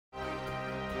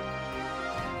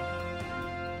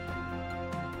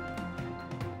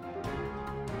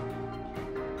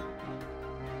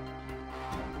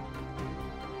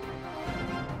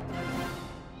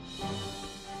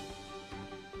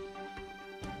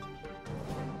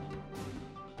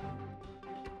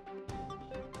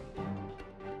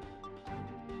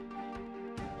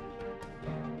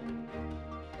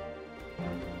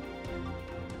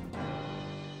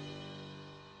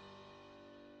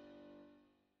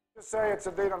Say it's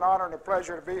indeed an honor and a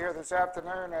pleasure to be here this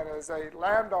afternoon, and as a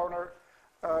landowner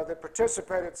that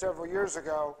participated several years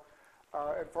ago,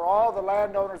 and for all the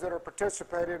landowners that are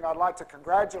participating, I'd like to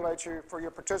congratulate you for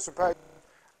your participation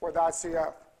with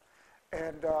ICF.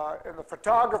 And the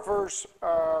photographers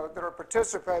that are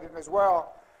participating as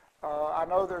well, I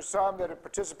know there's some that have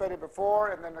participated before,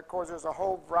 and then of course there's a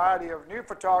whole variety of new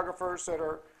photographers that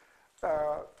are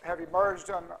have emerged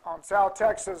on South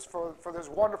Texas for this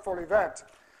wonderful event.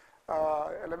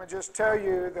 Let me just tell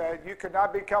you that you could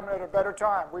not be coming at a better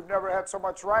time. We've never had so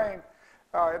much rain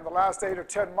in the last 8 or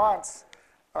 10 months,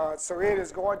 so it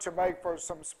is going to make for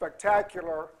some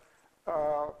spectacular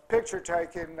picture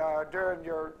taking during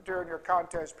your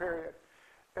contest period.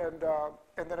 And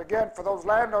then again, for those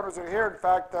landowners that are here, in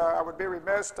fact, I would be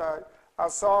remiss. I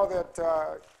saw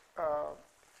that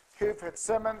Hugh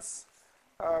Fitzsimmons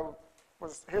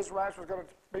his ranch was going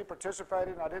to be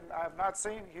participating. I have not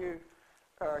seen Hugh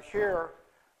here,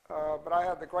 but I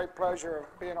had the great pleasure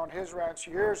of being on his ranch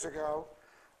years ago,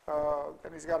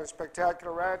 and he's got a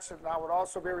spectacular ranch. And I would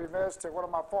also be remiss to one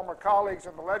of my former colleagues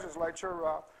in the legislature,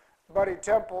 Buddy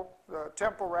Temple. The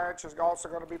Temple Ranch is also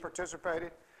going to be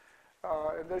participating.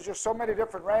 And there's just so many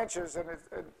different ranches, and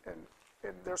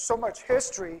there's so much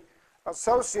history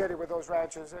associated with those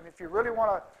ranches. And if you really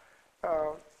want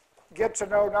to get to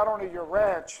know not only your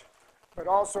ranch, but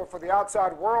also for the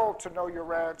outside world to know your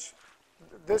ranch,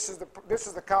 this is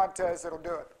the contest that'll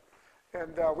do it.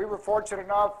 And we were fortunate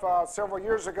enough several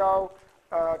years ago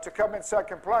to come in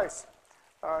second place.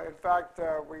 In fact,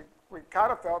 we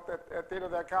kind of felt that at the end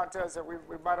of that contest that we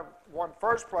might have won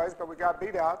first place, but we got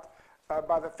beat out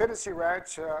by the Finney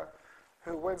Ranch,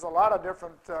 who wins a lot of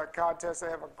different contests. They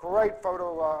have a great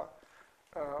photo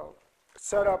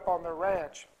set up on their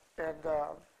ranch, and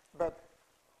but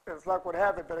as luck would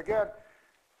have it. But again,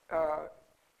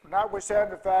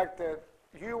 notwithstanding the fact that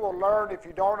you will learn, if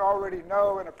you don't already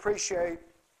know and appreciate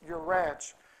your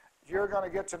ranch, you're going to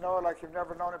get to know it like you've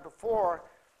never known it before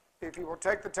if you will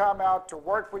take the time out to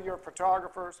work with your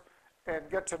photographers and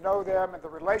get to know them, and the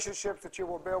relationships that you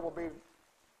will build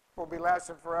will be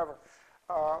lasting forever.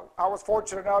 I was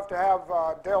fortunate enough to have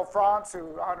Dale Franz,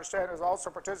 who I understand is also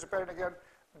participating again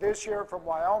this year from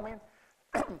Wyoming.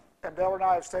 And Dale and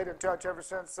I have stayed in touch ever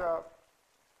since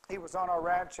he was on our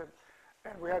ranch,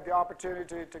 and we had the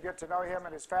opportunity to get to know him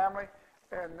and his family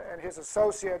and his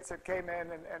associates that came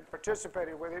in and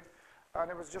participated with him.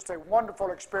 And it was just a wonderful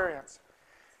experience.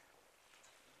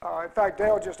 In fact,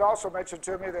 Dale just also mentioned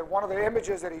to me that one of the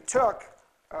images that he took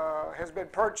has been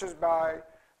purchased by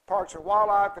Parks and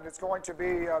Wildlife, and it's going to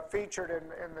be featured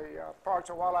in the Parks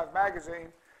and Wildlife magazine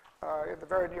in the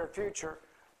very near future.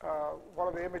 One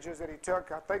of the images that he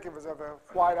took, I think it was of a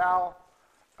white owl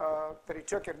that he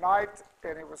took at night,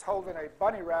 and he was holding a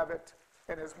bunny rabbit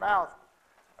in his mouth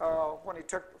when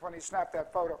he snapped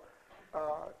that photo.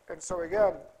 And so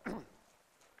again,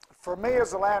 for me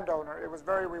as a landowner, it was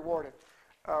very rewarding.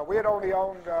 We had only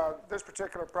owned this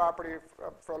particular property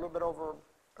for a little bit over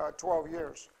 12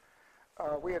 years.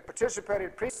 We had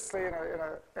participated previously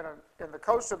in the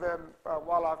Coast of Bend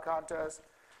wildlife contest,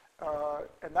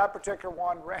 and that particular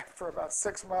one ran for about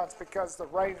 6 months because the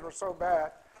rains were so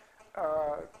bad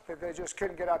that they just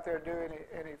couldn't get out there and do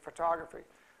any photography.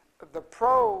 The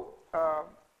pro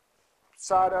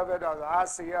side of it, the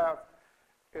ICF,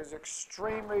 is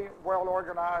extremely well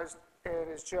organized, and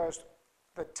it's just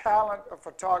the talent of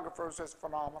photographers is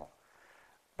phenomenal.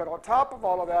 But on top of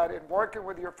all of that, in working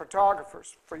with your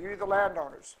photographers, for you, the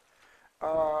landowners,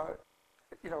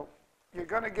 you know, you're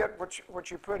going to get what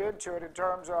you put into it in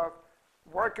terms of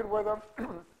working with them.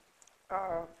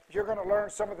 You're going to learn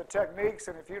some of the techniques,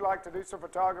 and if you like to do some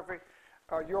photography,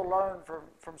 you'll learn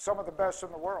from some of the best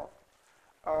in the world.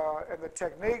 And the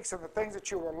techniques and the things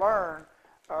that you will learn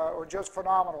are just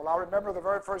phenomenal. I remember the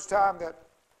very first time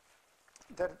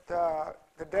that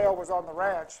Dale was on the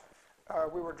ranch.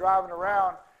 We were driving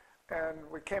around, and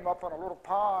we came up on a little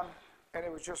pond, and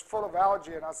it was just full of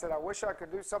algae. And I said, I wish I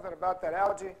could do something about that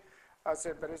algae. I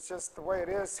said, but it's just the way it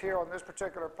is here on this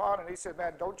particular pond. And he said,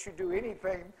 man, don't you do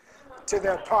anything to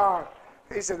that pond.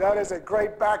 He said, that is a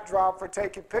great backdrop for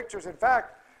taking pictures. In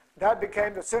fact, that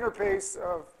became the centerpiece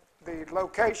of the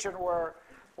location where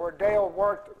Dale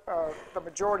worked the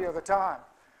majority of the time.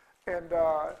 And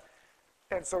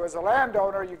so as a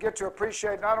landowner, you get to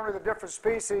appreciate not only the different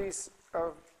species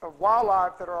of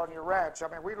wildlife that are on your ranch. I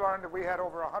mean, we learned that we had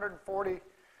over 140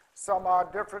 some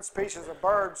odd different species of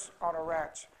birds on a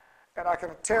ranch. And I can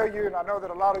tell you, and I know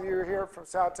that a lot of you are here from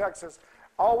South Texas,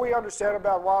 all we understand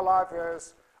about wildlife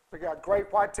is we got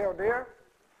great white-tailed deer,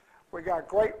 we got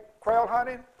great quail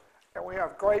hunting, and we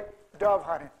have great dove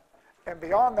hunting. And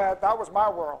beyond that, that was my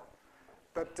world.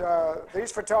 But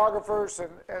these photographers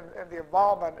and the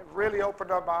involvement really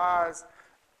opened up my eyes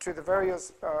to the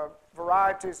various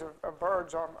varieties of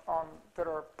birds that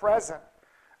are present,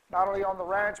 not only on the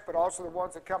ranch, but also the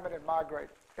ones that come in and migrate.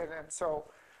 And so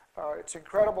it's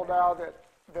incredible now that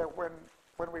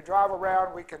when we drive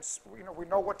around, we can, we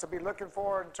know what to be looking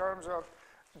for in terms of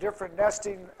different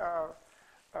nesting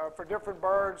for different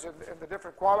birds and the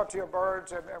different quality of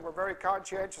birds, and we're very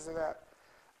conscientious of that.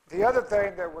 The other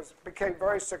thing that became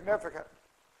very significant,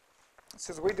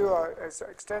 since we do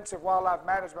extensive wildlife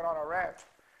management on our ranch,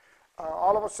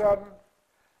 all of a sudden,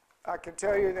 I can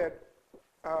tell you that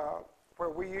where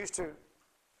we used to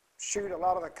shoot a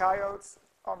lot of the coyotes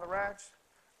on the ranch,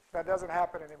 that doesn't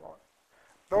happen anymore.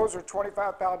 Those are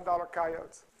 $25,000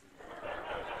 coyotes.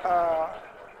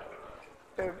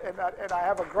 And I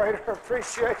have a greater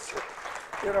appreciation,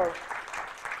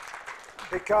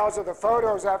 because of the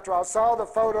photos. After I saw the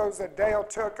photos that Dale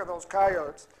took of those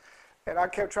coyotes, and I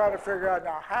kept trying to figure out,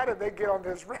 now, how did they get on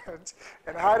this ranch,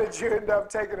 and how did you end up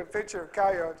taking a picture of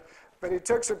coyotes? But he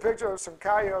took some pictures of some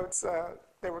coyotes.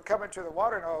 They were coming to the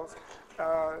watering holes,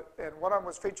 and one of them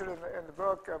was featured in the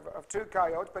book of 2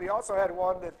 coyotes, but he also had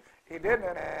one that he didn't,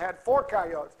 and it had 4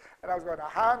 coyotes. And I was going, now,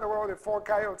 how in the world did 4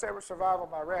 coyotes ever survive on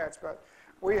my ranch? But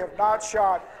we have not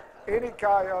shot any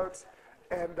coyotes,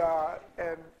 and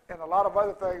a lot of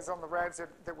other things on the ranch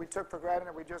that we took for granted,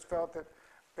 and we just felt that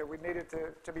we needed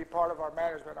to be part of our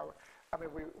management. I mean,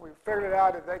 we figured it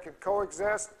out that they can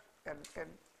coexist, and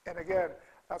again,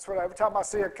 that's what every time I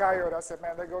see a coyote, I said,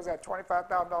 man, there goes that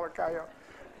 $25,000 coyote,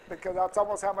 because that's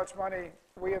almost how much money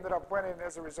we ended up winning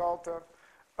as a result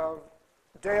of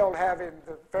Dale having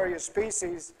the various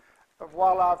species of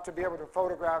wildlife to be able to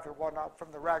photograph and whatnot,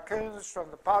 from the raccoons, from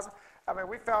the possum. I mean,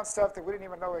 we found stuff that we didn't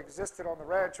even know existed on the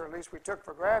ranch, or at least we took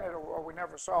for granted, or we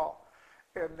never saw.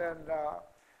 And then,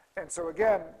 and so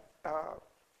again,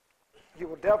 you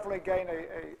will definitely gain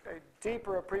a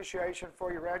deeper appreciation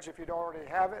for your ranch if you don't already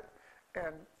have it.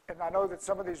 And I know that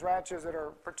some of these ranches that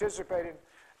are participating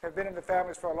have been in the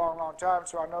families for a long, long time,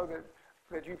 so I know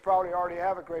that you probably already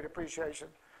have a great appreciation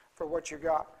for what you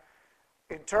got.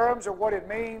 In terms of what it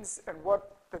means and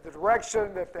what the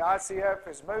direction that the ICF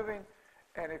is moving,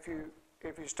 and if you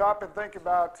stop and think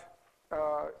about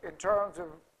in terms of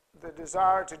the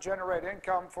desire to generate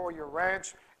income for your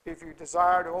ranch, if you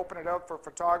desire to open it up for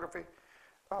photography,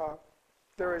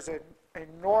 there is an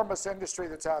enormous industry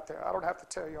that's out there. I don't have to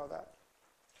tell you all that.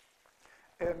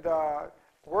 And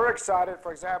we're excited,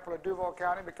 for example, in Duval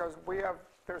County, because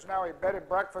there's now a bed and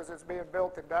breakfast that's being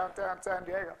built in downtown San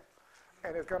Diego.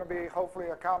 And it's going to be hopefully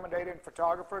accommodating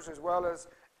photographers as well as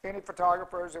any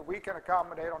photographers that we can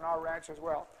accommodate on our ranch as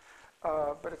well.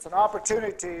 But it's an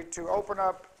opportunity to open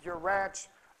up your ranch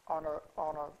on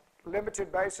a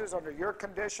limited basis under your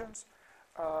conditions,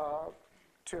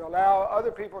 to allow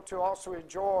other people to also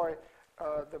enjoy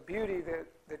the beauty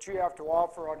that you have to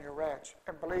offer on your ranch.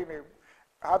 And believe me,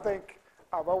 I think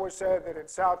I've always said that in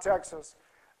South Texas,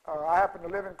 I happen to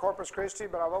live in Corpus Christi,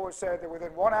 but I've always said that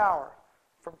within 1 hour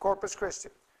from Corpus Christi,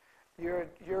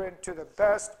 you're into the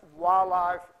best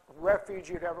wildlife refuge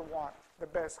you'd ever want. The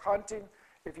best hunting,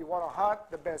 if you want to hunt,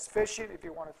 the best fishing, if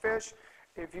you want to fish,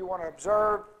 if you want to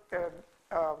observe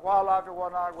wildlife and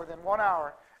whatnot, within 1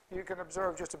 hour, you can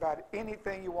observe just about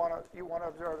anything you want to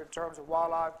observe in terms of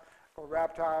wildlife or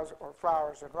reptiles or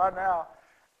flowers. And right now,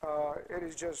 it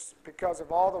is just, because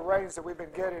of all the rains that we've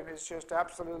been getting, it's just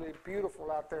absolutely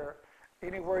beautiful out there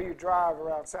anywhere you drive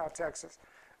around South Texas.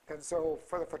 And so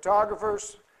for the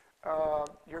photographers,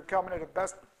 you're coming at the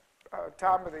best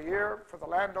time of the year. For the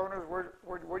landowners,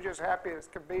 we're just happy as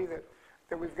can be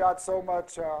that we've got so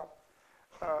much,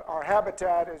 our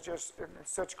habitat is just in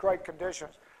such great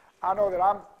conditions. I know that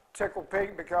I'm tickled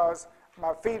pink because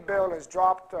my feed bill has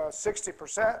dropped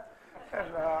 60%,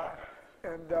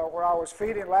 and where I was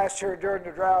feeding last year during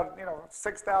the drought,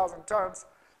 6,000 tons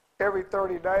every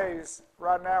 30 days.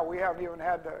 Right now, we haven't even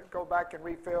had to go back and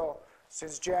refill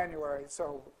since January,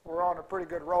 so we're on a pretty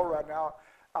good roll right now.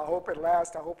 I hope it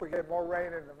lasts. I hope we get more rain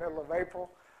in the middle of April,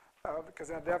 because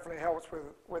that definitely helps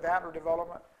with antler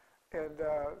development. And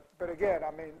but again,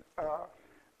 I mean,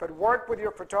 but work with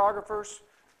your photographers.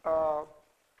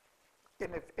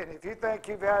 And if you think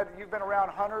you've been around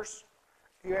hunters,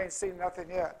 you ain't seen nothing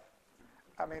yet.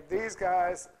 I mean, these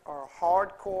guys are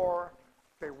hardcore.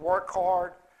 They work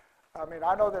hard. I mean,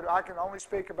 I know that I can only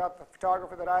speak about the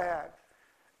photographer that I had.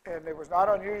 And it was not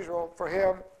unusual for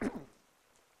him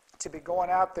to be going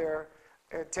out there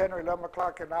at 10 or 11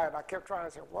 o'clock at night. And I kept trying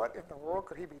to say, what in the world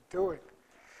could he be doing?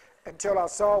 Until I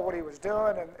saw what he was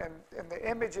doing and the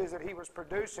images that he was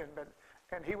producing.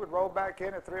 And he would roll back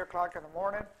in at 3 o'clock in the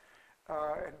morning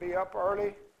and be up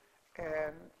early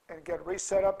and get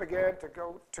reset up again to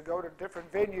go to different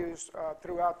venues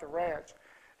throughout the ranch.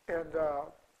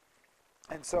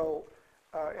 And so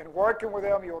in working with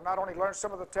them, you'll not only learn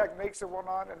some of the techniques and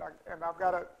whatnot, and I've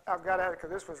got to add, because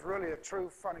this was really a true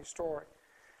funny story.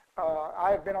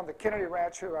 I had been on the Kennedy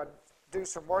Ranch, who I'd do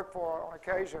some work for on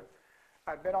occasion.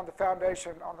 I'd been on the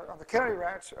foundation on the Kennedy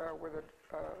Ranch with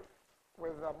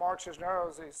Mark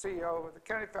Cisneros, the CEO of the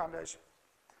Kennedy Foundation.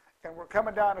 And we're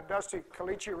coming down a dusty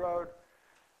Caliche Road.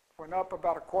 Went up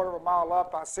about a quarter of a mile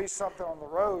up. I see something on the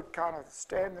road kind of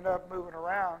standing up, moving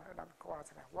around. And I'm going, I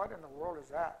said, what in the world is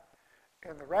that?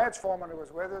 And the ranch foreman who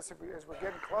was with us, as we're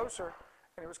getting closer,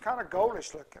 and it was kind of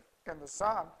goldish looking in the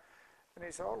sun. And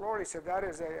he said, oh, Lord, he said, that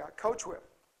is a coach whip.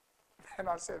 And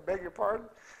I said, beg your pardon?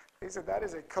 He said, that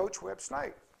is a coach whip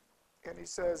snake. And he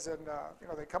says, and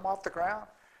they come off the ground.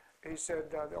 He said,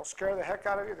 they'll scare the heck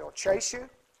out of you. They'll chase you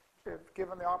if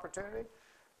given the opportunity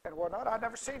and whatnot. I'd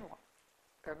never seen one.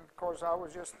 And, of course, I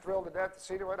was just thrilled to death to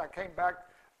see it. I came back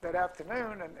that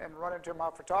afternoon and run into my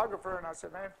photographer, and I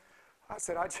said, man,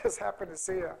 I just happened to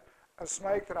see a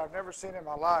snake that I've never seen in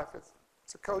my life.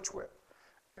 It's a coach whip.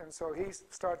 And so he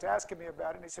starts asking me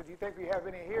about it, and he said, do you think we have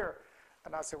any here?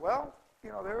 And I said, well,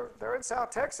 they're in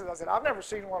South Texas. I said, I've never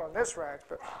seen one on this ranch,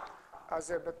 but I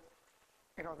said, but,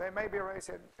 they may be around. He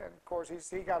said, and of course,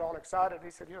 he got all excited. He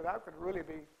said, that could really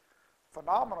be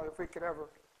phenomenal if we could ever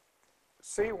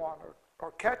see one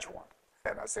or catch one.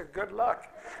 And I said, good luck.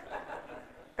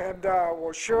 And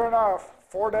well, sure enough,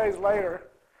 4 days later,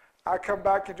 I come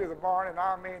back into the barn, and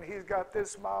I mean, he's got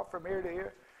this smile from ear to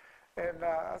ear. And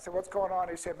I said, what's going on?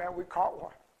 He said, man, we caught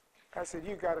one. I said,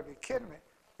 you got to be kidding me.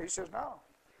 He says, no.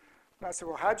 And I said,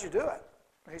 well, how'd you do it?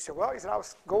 And he said, well, I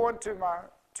was going to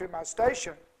my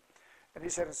station, and he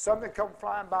said, and something come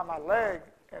flying by my leg,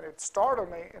 and it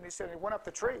startled me, and he said, it went up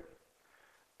the tree.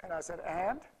 And I said,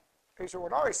 and? He said, well,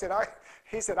 no. He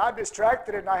said, I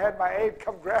distracted it, and I had my aide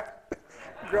come grab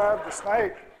the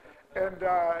snake.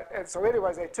 And so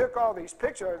anyways, they took all these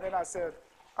pictures, and then I said,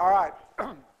 all right,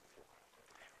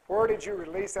 where did you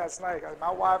release that snake?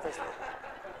 My wife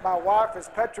is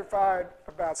petrified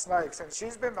about snakes, and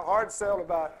she's been the hard sell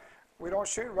about, we don't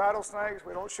shoot rattlesnakes,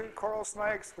 we don't shoot coral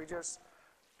snakes, we just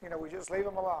leave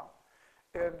them alone.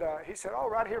 And he said, oh,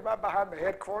 right here, right behind the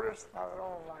headquarters. I said,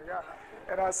 oh my God.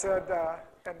 And I said,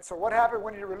 and so what happened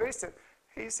when you released it?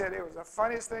 He said, it was the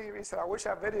funniest thing. He said, I wish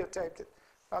I videotaped it.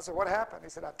 I said, what happened? He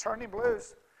said, I turned him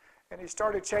loose, and he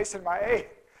started chasing my aide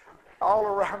all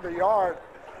around the yard.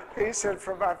 He said,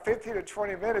 for about 15 to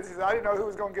 20 minutes, he said, I didn't know who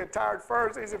was going to get tired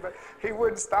first. He said, but he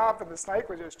wouldn't stop, and the snake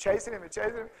was just chasing him and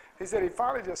chasing him. He said he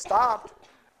finally just stopped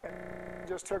and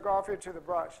just took off into the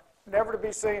brush. Never to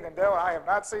be seen, and I have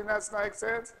not seen that snake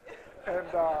since. And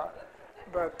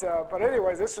but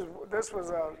anyways, this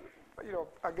was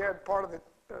again part of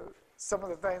some of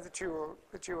the things that you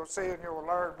will see and you will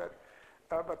learn.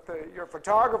 But your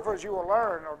photographers, you will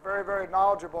learn, are very, very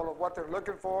knowledgeable of what they're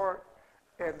looking for,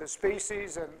 and the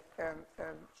species and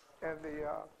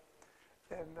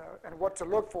what to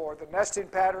look for, the nesting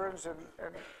patterns and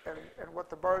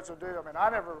what the birds will do. I mean, I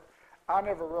never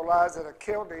realized that a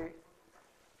killdee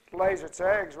lays its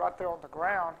eggs right there on the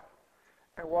ground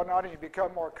and whatnot, and you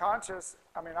become more conscious.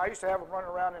 I mean, I used to have them running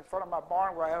around in front of my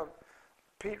barn where I had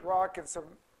peat rock and some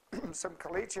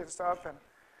caliche and stuff, and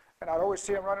I'd always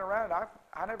see them running around.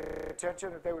 I never paid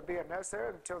attention that there would be a nest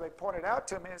there until they pointed out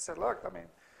to me and said, look, I mean,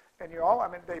 and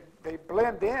they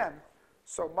blend in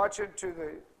so much into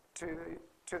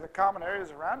the common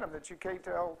areas around them that you can't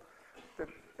tell that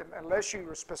unless you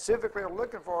specifically are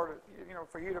looking for it,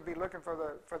 for you to be looking for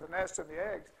the nest and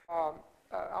the eggs.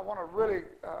 I want to really,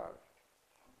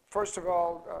 first of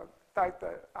all, thank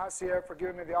the ICF for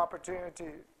giving me the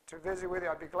opportunity to visit with you.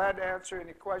 I'd be glad to answer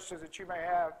any questions that you may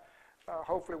have,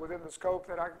 hopefully within the scope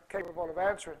that I'm capable of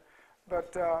answering.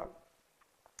 But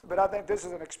I think this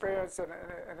is an experience and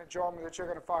an enjoyment that you're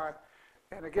going to find.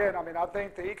 And again, I mean, I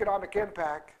think the economic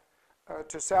impact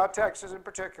to South Texas in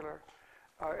particular,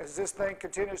 as this thing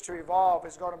continues to evolve,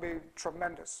 is going to be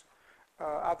tremendous.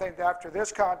 I think that after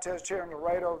this contest here in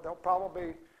Laredo, there'll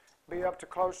probably be up to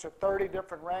close to 30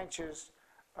 different ranches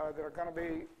that are going to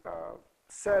be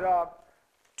set up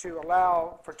to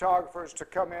allow photographers to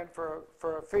come in for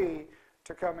a fee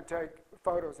to come and take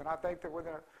photos. And I think that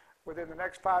within the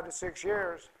next 5 to 6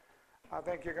 years, I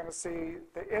think you're going to see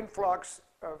the influx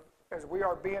of, as we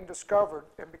are being discovered,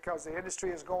 and because the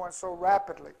industry is going so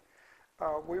rapidly,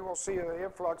 we will see the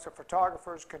influx of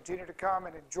photographers continue to come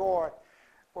and enjoy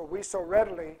what we so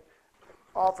readily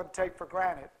often take for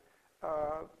granted.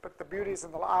 But the beauty is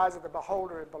in the eyes of the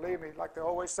beholder, and believe me, like they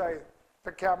always say,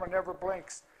 the camera never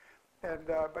blinks. And,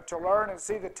 but to learn and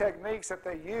see the techniques that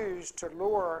they use to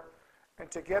lure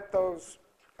and to get those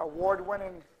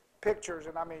award-winning pictures.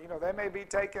 And I mean, you know, they may be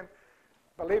taking,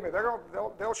 believe me,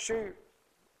 they'll shoot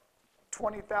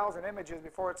 20,000 images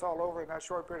before it's all over in that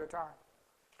short period of time.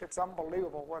 It's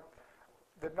unbelievable what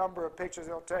the number of pictures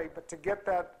they'll take. But to get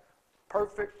that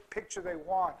perfect picture they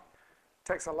want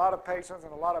takes a lot of patience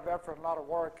and a lot of effort and a lot of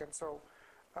work. And so,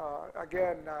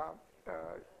 again,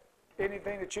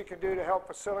 anything that you can do to help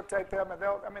facilitate them, and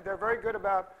they're very good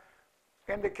about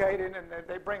indicating, and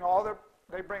they bring all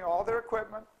their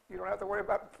equipment. You don't have to worry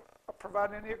about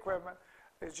providing any equipment.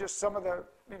 It's just some of the,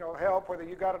 you know, help, whether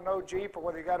you got a no Jeep or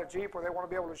whether you got a Jeep where they want to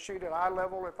be able to shoot at eye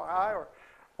level at the eye,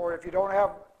 or if you don't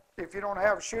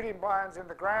have shooting blinds in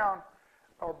the ground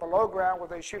or below ground where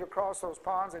they shoot across those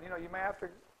ponds, and you know, you may have to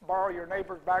borrow your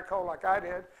neighbor's backhoe like I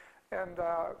did, and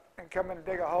come in and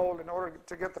dig a hole in order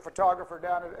to get the photographer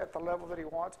down at the level that he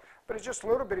wants. But it's just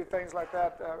little bitty things like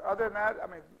that. Other than that, I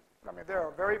mean, they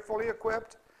are very fully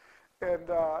equipped, and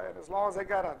as long as they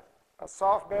got a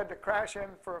soft bed to crash in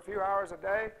for a few hours a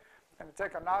day, and to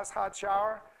take a nice hot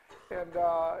shower, and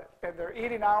their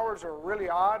eating hours are really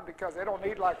odd because they don't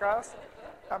eat like us.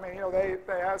 I mean, you know, they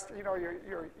ask, you know,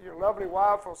 your lovely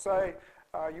wife will say,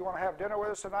 you want to have dinner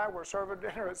with us tonight? We're serving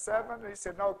dinner at 7. And he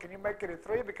said, no, can you make it at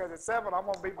 3? Because at 7, I'm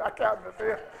going to be back out in the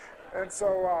field. And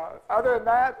so other than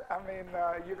that, I mean,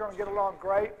 you're going to get along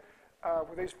great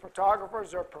with these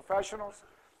photographers. They're professionals,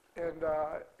 and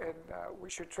we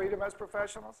should treat them as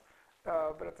professionals.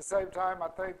 But at the same time, I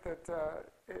think that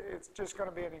it's just going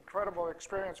to be an incredible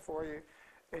experience for you,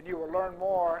 and you will learn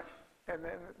more. And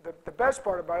then the best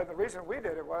part about it, the reason we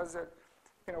did it was that,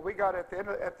 you know, we got at the end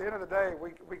of the day,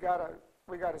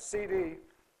 we got a CD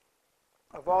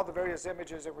of all the various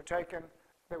images that were taken,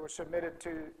 that were submitted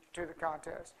to the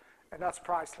contest, and that's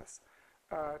priceless.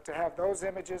 To have those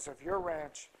images of your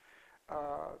ranch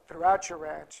throughout your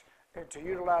ranch, and to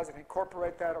utilize and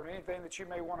incorporate that on anything that you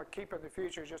may want to keep in the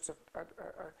future, just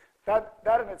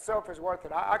that in itself is worth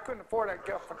it. I couldn't afford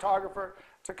a photographer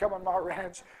to come on my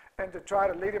ranch and to try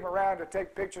to lead him around to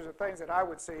take pictures of things that I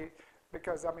would see,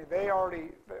 because I mean they're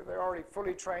already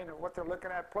fully trained in what they're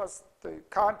looking at. Plus the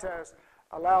contest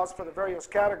allows for the various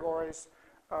categories,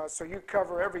 so you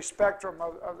cover every spectrum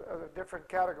of the different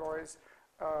categories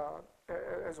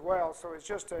as well. So it's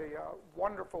just a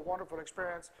wonderful, wonderful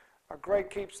experience. A great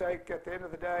keepsake at the end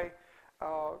of the day.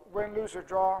 Win, lose, or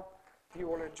draw, you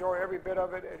will enjoy every bit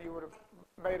of it, and you would have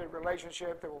made a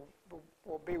relationship that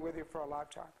will be with you for a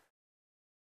lifetime.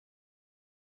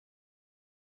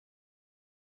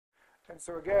 And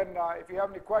so again, if you have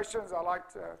any questions,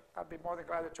 I'd be more than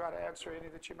glad to try to answer any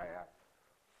that you may have.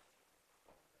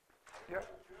 Yeah. Did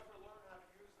you ever learn how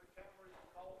to use the camera you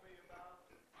called me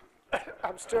about?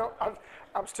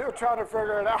 I'm still trying to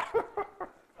figure it out.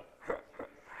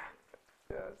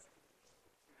 Yes.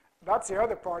 That's the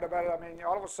other part about it. I mean,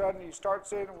 all of a sudden you start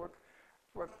seeing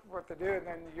what they do, and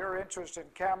then your interest in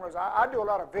cameras. I do a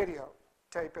lot of video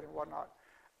taping and whatnot,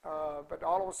 but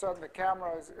all of a sudden the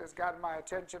camera has gotten my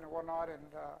attention and whatnot,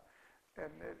 and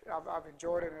I've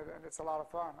enjoyed it, and it's a lot of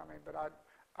fun. I mean, but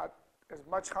I as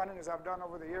much hunting as I've done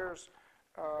over the years,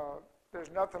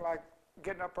 there's nothing like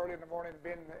getting up early in the morning and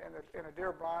being in a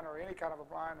deer blind or any kind of a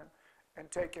blind and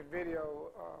taking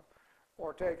video.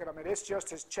 Or taking, I mean, it's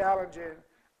just as challenging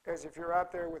as if you're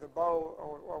out there with a bow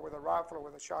or with a rifle or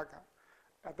with a shotgun.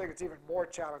 I think it's even more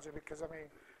challenging because, I mean,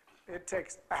 it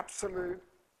takes absolute,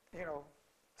 you know,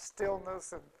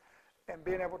 stillness and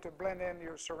being able to blend in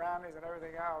your surroundings and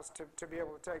everything else to be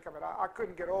able to take them. And I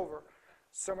couldn't get over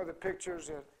some of the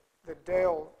pictures that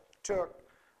Dale took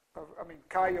of, I mean,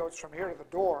 coyotes from here to the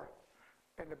door,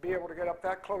 and to be able to get up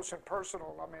that close and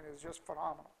personal, I mean, is just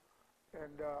phenomenal.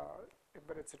 And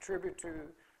but it's a tribute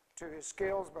to his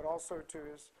skills, but also to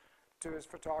his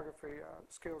photography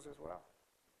skills as well.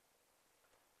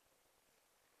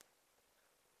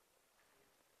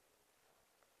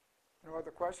 No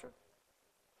other question?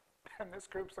 And this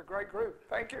group's a great group.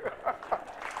 Thank you.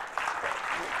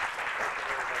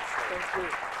 Thank you.